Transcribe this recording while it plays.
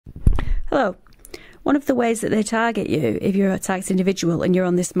Hello. One of the ways that they target you, if you're a targeted individual and you're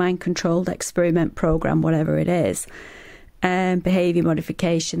on this mind-controlled experiment program, whatever it is, behaviour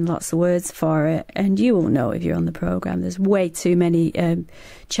modification, lots of words for it, and you will know if you're on the program. There's way too many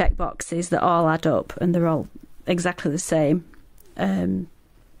check boxes that all add up, and they're all exactly the same. One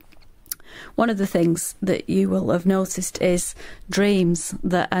of the things that you will have noticed is dreams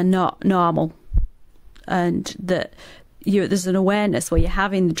that are not normal, and that there's an awareness where you're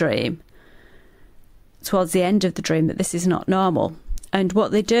having the dream towards the end of the dream that this is not normal. And what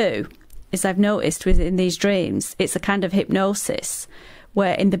they do is, I've noticed within these dreams, it's a kind of hypnosis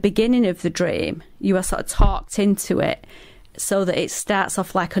where in the beginning of the dream you are sort of talked into it so that it starts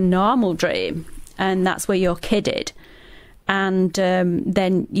off like a normal dream, and that's where you're kidded, and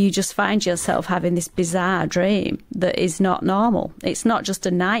then you just find yourself having this bizarre dream that is not normal. It's not just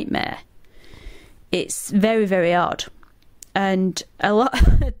a nightmare. It's very, very odd. And a lot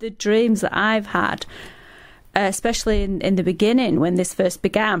of the dreams that I've had, especially in the beginning when this first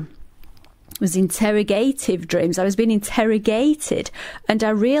began, was interrogative dreams. I was being interrogated, and I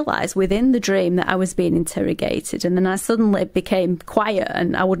realised within the dream that I was being interrogated, and then I suddenly became quiet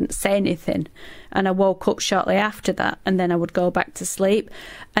and I wouldn't say anything, and I woke up shortly after that, and then I would go back to sleep.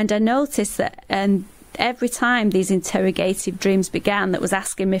 And I noticed that every time these interrogative dreams began that was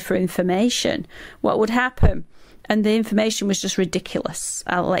asking me for information, what would happen? And the information was just ridiculous.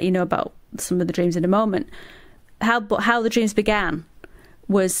 I'll let you know about some of the dreams in a moment. But how the dreams began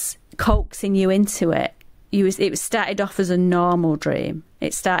was coaxing you into it. It started off as a normal dream.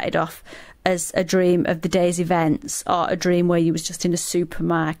 It started off as a dream of the day's events, or a dream where you was just in a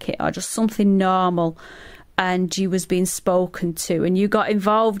supermarket, or just something normal, and you was being spoken to, and you got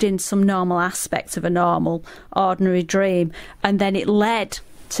involved in some normal aspect of a normal, ordinary dream, and then it led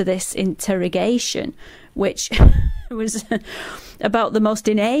to this interrogation, which was about the most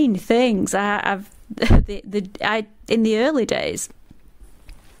inane things. In the early days,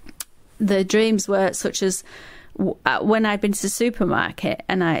 the dreams were such as when I'd been to the supermarket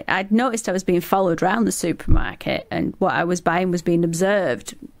and I'd noticed I was being followed around the supermarket, and what I was buying was being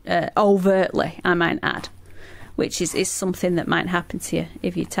observed overtly, I might add, which is something that might happen to you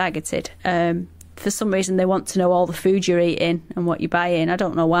if you're targeted. For some reason, they want to know all the food you're eating and what you're buying. I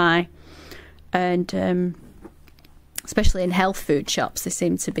don't know why. And especially in health food shops, they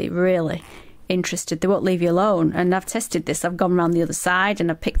seem to be really interested. They won't leave you alone. And I've tested this. I've gone around the other side and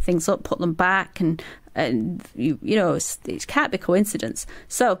I've picked things up, put them back, and you know, it can't be coincidence.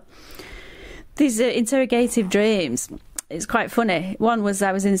 So these interrogative dreams, it's quite funny. One was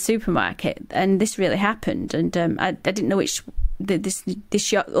I was in the supermarket, and this really happened, and I didn't know which this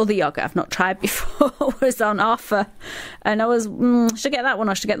other yogurt I've not tried before was on offer, and I was should I get that one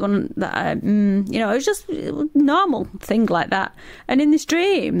or should I get the one that you know, it was just a normal thing like that. And in this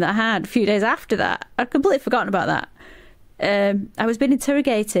dream that I had a few days after that, I'd completely forgotten about that. I was being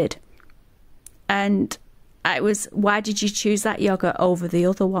interrogated, and I was, why did you choose that yogurt over the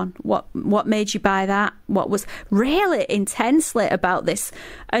other one? What made you buy that? What was really intensely about this?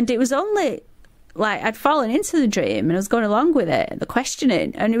 And it was only like I'd fallen into the dream and I was going along with it, the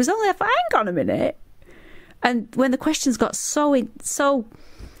questioning, and it was only, hang on a minute. And when the questions got so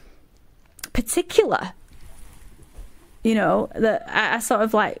particular, you know, that I sort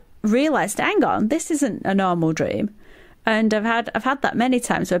of like realised, hang on, this isn't a normal dream. And I've had that many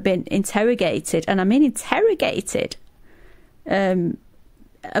times where I've been interrogated, and I mean interrogated,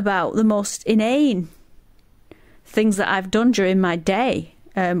 about the most inane things that I've done during my day.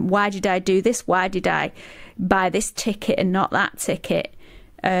 Why did I do this? Why did I buy this ticket and not that ticket?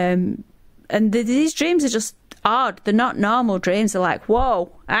 And these dreams are just odd. They're not normal dreams. They're like,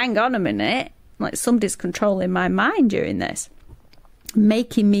 whoa, hang on a minute. Like somebody's controlling my mind during this,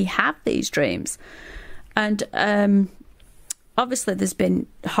 making me have these dreams. And obviously there's been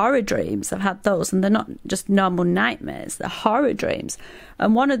horror dreams. I've had those, and they're not just normal nightmares. They're horror dreams.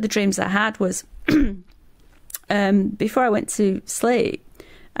 And one of the dreams I had was before I went to sleep,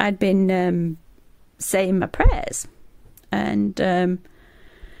 I'd been saying my prayers, and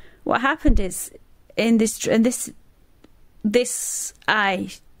what happened is in this I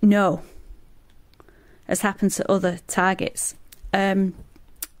know has happened to other targets. It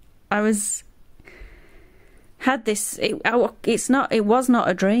was not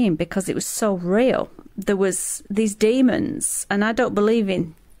a dream because it was so real. There was these demons, and I don't believe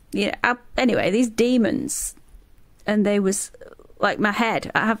in, anyway, these demons, and they was like my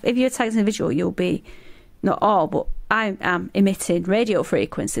head. If you're a targeted individual, you'll be, not all, but I am emitting radio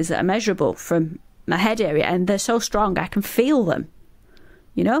frequencies that are measurable from my head area, and they're so strong I can feel them.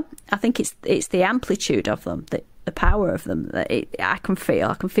 You know, I think it's the amplitude of them that the power of them. I can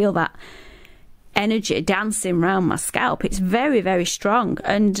feel that energy dancing around my scalp. It's very, very strong,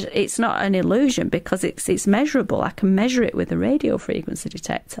 and it's not an illusion because it's measurable. I can measure it with a radio frequency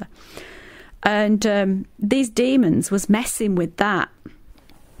detector. And these demons was messing with that.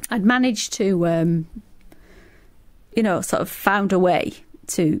 I'd managed to, sort of found a way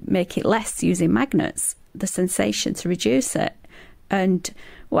to make it less using magnets, the sensation, to reduce it. And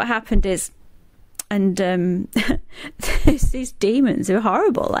what happened is, these demons who were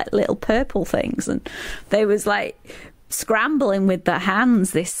horrible, like little purple things, and they was like scrambling with their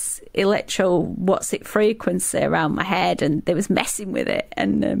hands this frequency around my head, and they was messing with it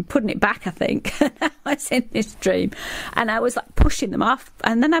and putting it back, I think. I was in this dream and I was like pushing them off,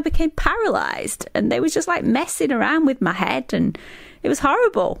 and then I became paralyzed, and they was just like messing around with my head, and it was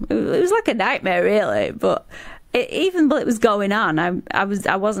horrible. It was like a nightmare, really. But even though it was going on,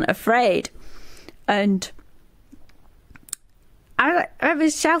 I wasn't afraid. And I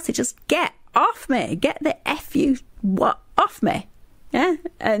was shouting, just get off me, get the off me, yeah.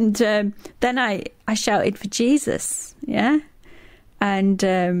 And then I shouted for Jesus, yeah. And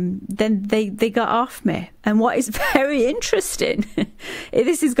then they got off me. And what is very interesting,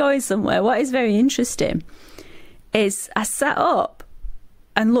 this is going somewhere, what is very interesting is I sat up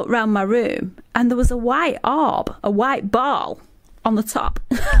and looked round my room, and there was a white orb, a white ball on the top,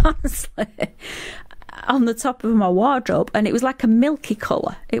 honestly, on the top of my wardrobe, and it was like a milky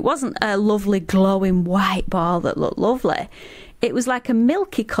colour. It wasn't a lovely glowing white ball that looked lovely. It was like a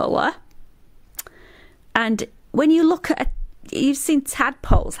milky colour. And when you look at you've seen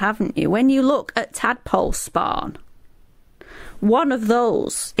tadpoles, haven't you? When you look at tadpole spawn, one of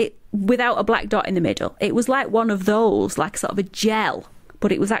those, without a black dot in the middle, it was like one of those, like sort of a gel,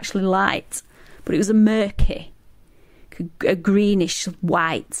 but it was actually light, but it was a murky, a greenish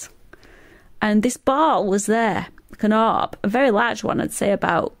white. And this ball was there, like an orb, a very large one, I'd say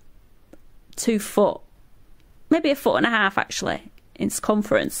about 2 foot, maybe 1.5 foot actually, in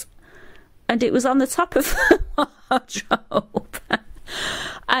circumference. And it was on the top of the wardrobe.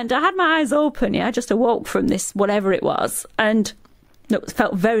 And I had my eyes open, I just awoke from this, whatever it was, and it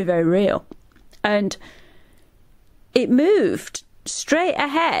felt very, very real. And it moved straight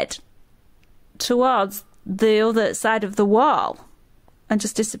ahead towards the other side of the wall and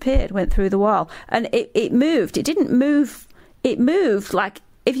just disappeared, went through the wall. And it moved. It didn't move. It moved like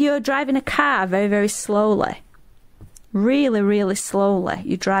if you're driving a car very, very slowly. Really, really slowly.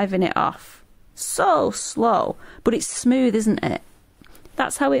 You're driving it off. So slow. But it's smooth, isn't it?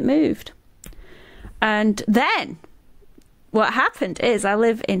 That's how it moved. And then what happened is, I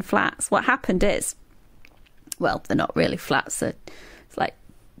live in flats. What happened is, well, they're not really flats. It's like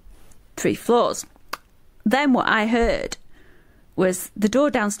 3 floors. Then what I heard was the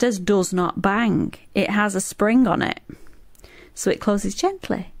door downstairs does not bang. It has a spring on it, so it closes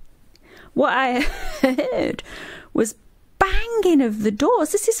gently. What I heard was banging of the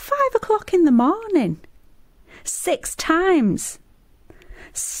doors. This is 5 o'clock in the morning. 6 times.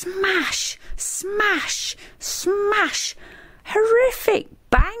 Smash, smash, smash. Horrific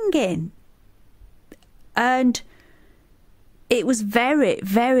banging. And it was very,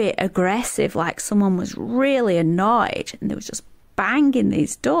 very aggressive, like someone was really annoyed and they was just banging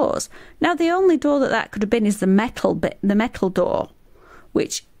these doors. Now, the only door that could have been is the metal door,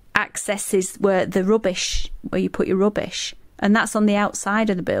 which accesses where you put your rubbish, and that's on the outside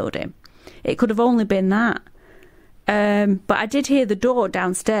of the building. It could have only been that. But I did hear the door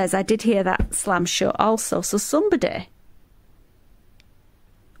downstairs. I did hear that slam shut also. So somebody,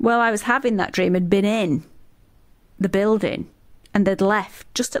 while I was having that dream, had been in the building and they'd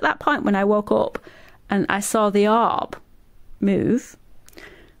left just at that point when I woke up, and I saw the orb move.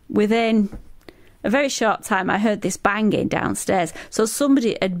 Within a very short time, I heard this banging downstairs. So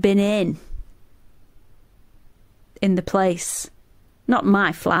somebody had been in the place, not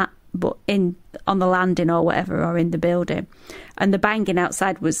my flat, but on the landing or whatever, or in the building. And the banging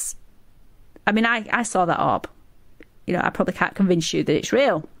outside was, I mean, I saw that orb. I probably can't convince you that it's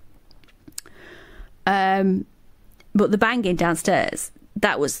real. But the banging downstairs,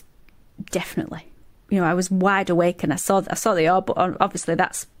 that was definitely, I was wide awake and I saw the orb, but obviously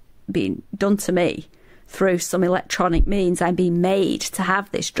that's being done to me through some electronic means. I'm being made to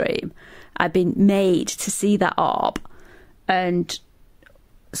have this dream. I've been made to see that orb. And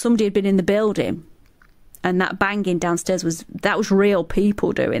somebody had been in the building, and that banging downstairs was real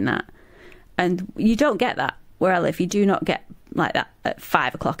people doing that. And you don't get that where I live. You do not get like that at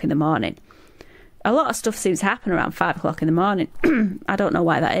 5 o'clock in the morning. A lot of stuff seems to happen around 5 o'clock in the morning. I don't know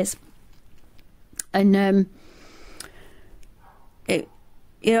why that is. And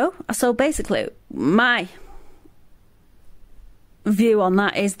so basically my view on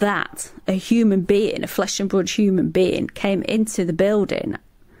that is that a human being, a flesh and blood human being, came into the building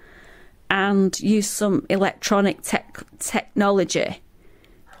and used some electronic technology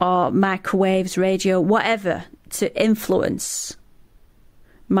or microwaves, radio, whatever, to influence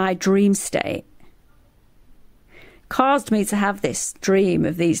my dream state. Caused me to have this dream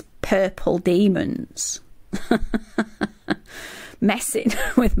of these purple demons messing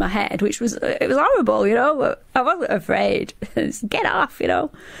with my head, which was, it was horrible, you know, but I wasn't afraid. Get off, you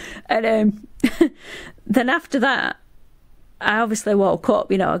know. And then after that, I obviously woke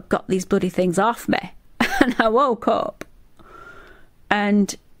up, you know, I got these bloody things off me. And I woke up,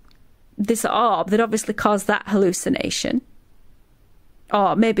 and this orb that obviously caused that hallucination,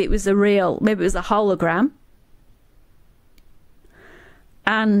 or maybe it was a hologram,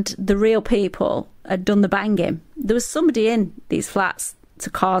 and the real people had done the banging. There was somebody in these flats to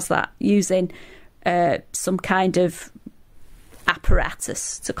cause that, using some kind of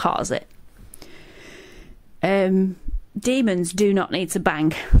apparatus to cause it. Demons do not need to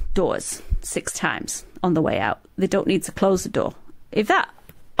bang doors 6 times on the way out. They don't need to close the door. If that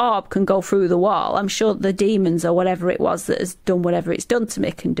orb can go through the wall, I'm sure the demons or whatever it was that has done whatever it's done to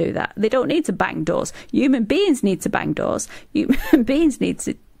me can do that. They don't need to bang doors. Human beings need to bang doors. Human beings need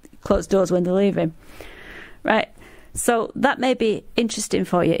to close doors when they're leaving. Right? So that may be interesting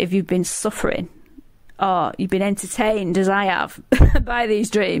for you if you've been suffering or you've been entertained, as I have, by these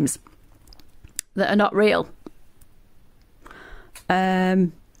dreams that are not real.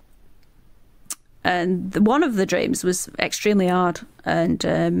 And one of the dreams was extremely hard,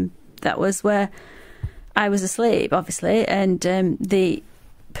 and that was where I was asleep, obviously, and the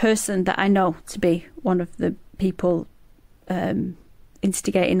person that I know to be one of the people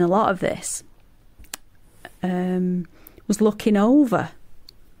instigating a lot of this was looking over,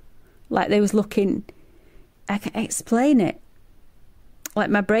 like they was looking, I can't explain it, like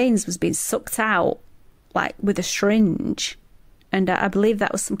my brains was being sucked out, like with a syringe. And I believe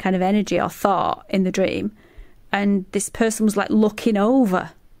that was some kind of energy or thought in the dream. And this person was like looking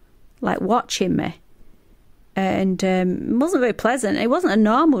over, like watching me. And it wasn't very pleasant. It wasn't a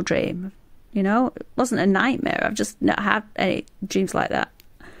normal dream, you know. It wasn't a nightmare. I've just not had any dreams like that.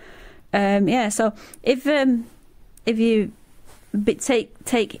 Yeah, so if you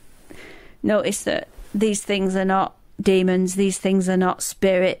take notice that these things are not demons, these things are not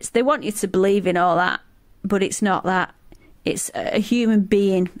spirits. They want you to believe in all that, but it's not that. It's a human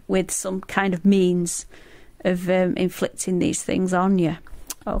being with some kind of means of inflicting these things on you.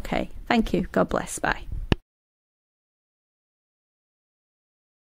 Okay, thank you. God bless. Bye.